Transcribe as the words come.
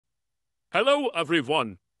Hello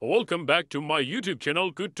everyone, welcome back to my YouTube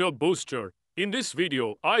channel Crypto Booster. In this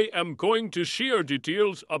video, I am going to share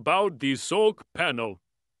details about the SOAK panel.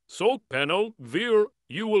 SOAK panel where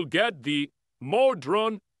you will get the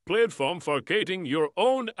modern platform for creating your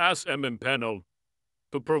own SMM panel.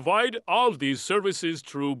 To provide all these services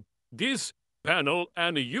through this panel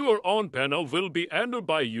and your own panel will be handled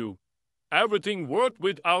by you. Everything worked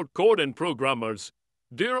without code and programmers.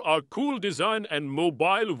 There are cool design and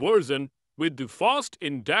mobile version with the fast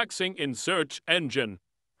indexing in search engine.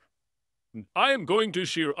 I am going to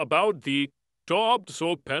share about the top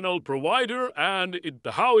SOAK panel provider and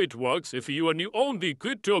how it works if you are new on the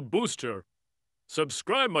Crypto Booster.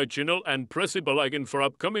 Subscribe my channel and press the bell icon for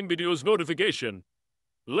upcoming videos notification.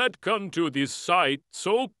 Let's come to this site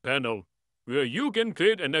SOAK panel, where you can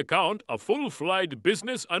create an account, a full-fledged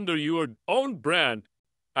business under your own brand,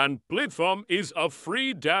 and platform is a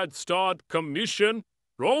free that start commission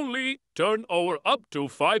only turnover up to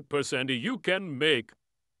 5% you can make.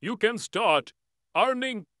 You can start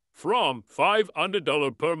earning from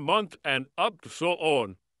 $500 per month and up to so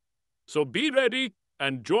on. So be ready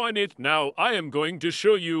and join it now. I am going to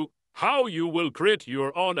show you how you will create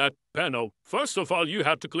your own panel. First of all, you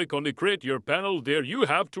have to click on the create your panel. There you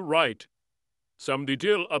have to write some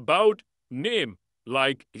detail about name.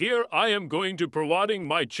 Like here I am going to providing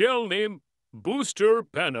my channel name Booster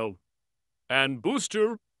Panel. And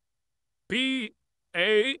Booster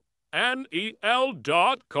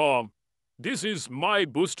panel.com. This is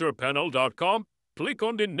myboosterpanel.com. Click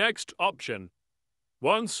on the next option.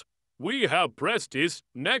 Once we have pressed this,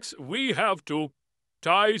 next we have to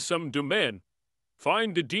tie some domain.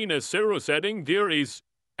 Find the DNS0 setting. There is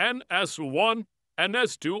NS1,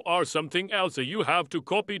 NS2 or something else you have to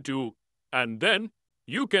copy to, and then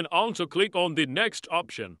you can also click on the next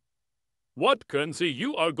option. What currency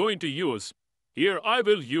you are going to use? Here I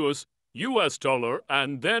will use US dollar,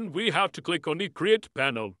 and then we have to click on the create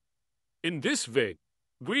panel. In this way,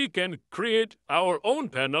 we can create our own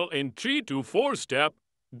panel in 3 to 4 steps.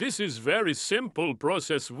 This is very simple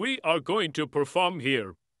process we are going to perform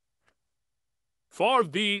here. For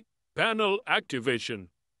the panel activation,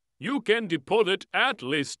 you can deposit at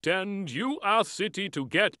least 10 USDT to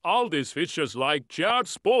get all these features like chat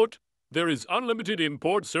support. There is unlimited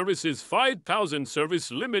import services, 5,000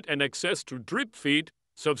 service limit and access to drip feed,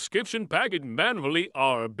 subscription package manually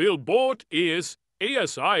or billboard is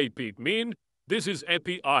ASIP, mean this is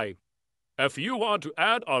API. If you want to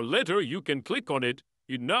add or later, you can click on it.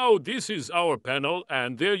 You know this is our panel,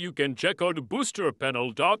 and there you can check out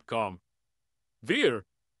boosterpanel.com. There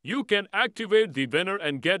you can activate the banner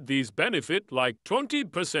and get these benefits like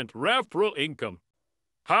 20% referral income.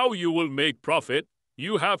 How you will make profit?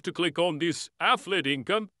 You have to click on this affiliate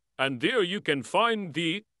income, and there you can find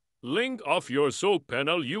the link of your SOAK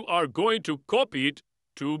panel. You are going to copy it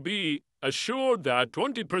to be assured that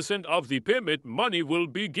 20% of the payment money will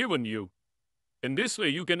be given you. In this way,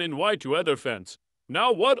 you can invite your other fans.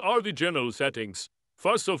 Now, what are the general settings?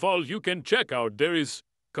 First of all, you can check out there is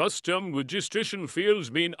custom registration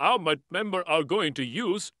fields, mean how much members are going to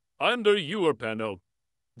use under your panel.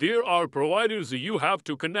 There are providers you have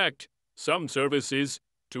to connect some services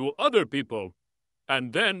to other people.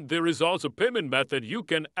 And then there is also payment method. You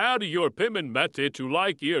can add your payment method to,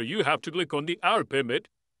 like here, you have to click on the add payment.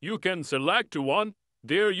 You can select one.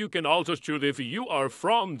 There you can also choose if you are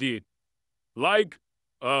from the,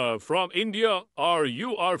 from India or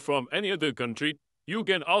you are from any other country. You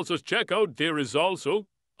can also check out there is also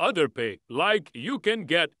other pay. Like you can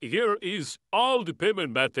get, here is all the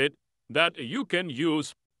payment method that you can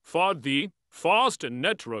use for the fast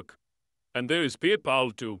network. And there is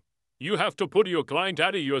PayPal too. You have to put your client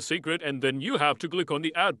ID, your secret, and then you have to click on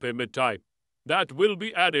the add payment type. That will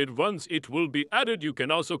be added. Once it will be added, you can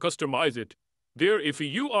also customize it. There, if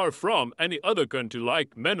you are from any other country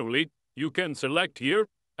like manually, you can select here,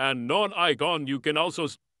 and non-icon, you can also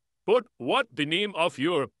put what the name of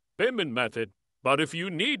your payment method. But if you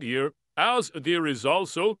need here, as there is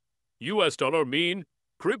also US dollar mean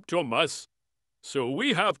crypto must. So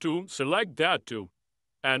we have to select that too.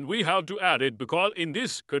 And we have to add it because in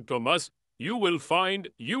this crypto must, you will find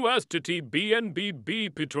USDT, BNB,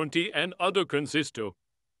 BP20 and other currencies too.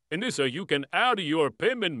 In this you can add your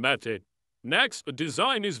payment method. Next,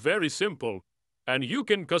 design is very simple. And you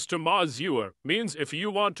can customize your, means if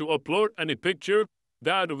you want to upload any picture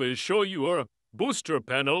that will show your booster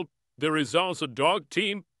panel, there is also dark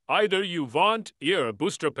theme. Either you want here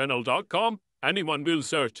boosterpanel.com, anyone will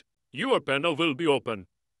search. Your panel will be open.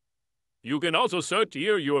 You can also search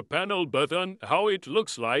here your panel button, how it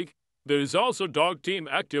looks like. There is also dark theme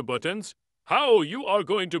active buttons. How you are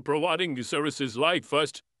going to providing the services like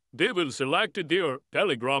first, they will select their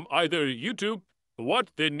Telegram, either YouTube,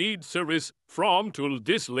 what they need service from to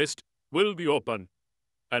this list will be open.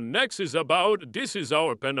 And next is about, this is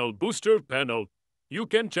our panel, booster panel. You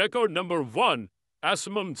can check out number 1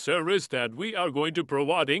 SMM service that we are going to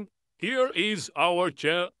providing. Here is our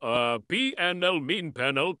PNL mean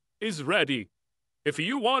panel is ready. If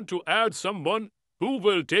you want to add someone who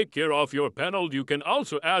will take care of your panel, you can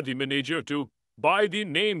also add the manager to by the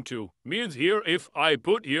name too. Means here if I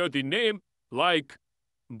put here the name like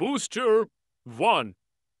booster 1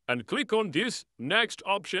 and click on this next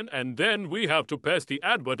option, and then we have to press the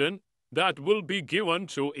add button that will be given.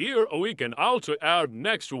 So here we can also add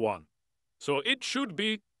next one. So it should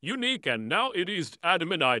be unique, and now it is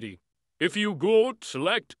admin ID. If you go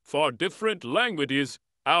select for different languages,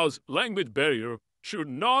 as language barrier should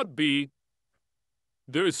not be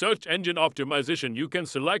the search engine optimization, you can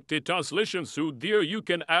select the translation. So there you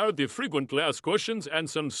can add the frequently asked questions and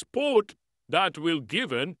some support that will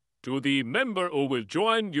given to the member who will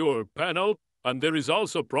join your panel. And there is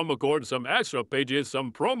also promo code, some extra pages,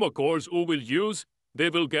 some promo codes who will use. They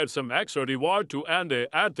will get some extra reward to, and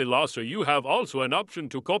at the last you have also an option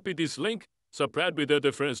to copy this link, spread with the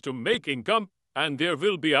difference to make income. And there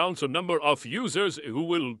will be also number of users who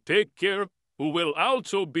will take care, who will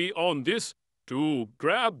also be on this to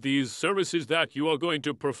grab these services that you are going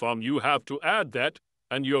to perform. You have to add that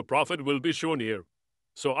and your profit will be shown here.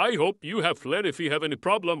 So I hope you have fled. If you have any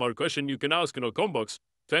problem or question, you can ask in our comment box.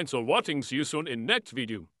 Thanks for watching. See you soon in next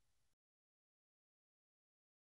video.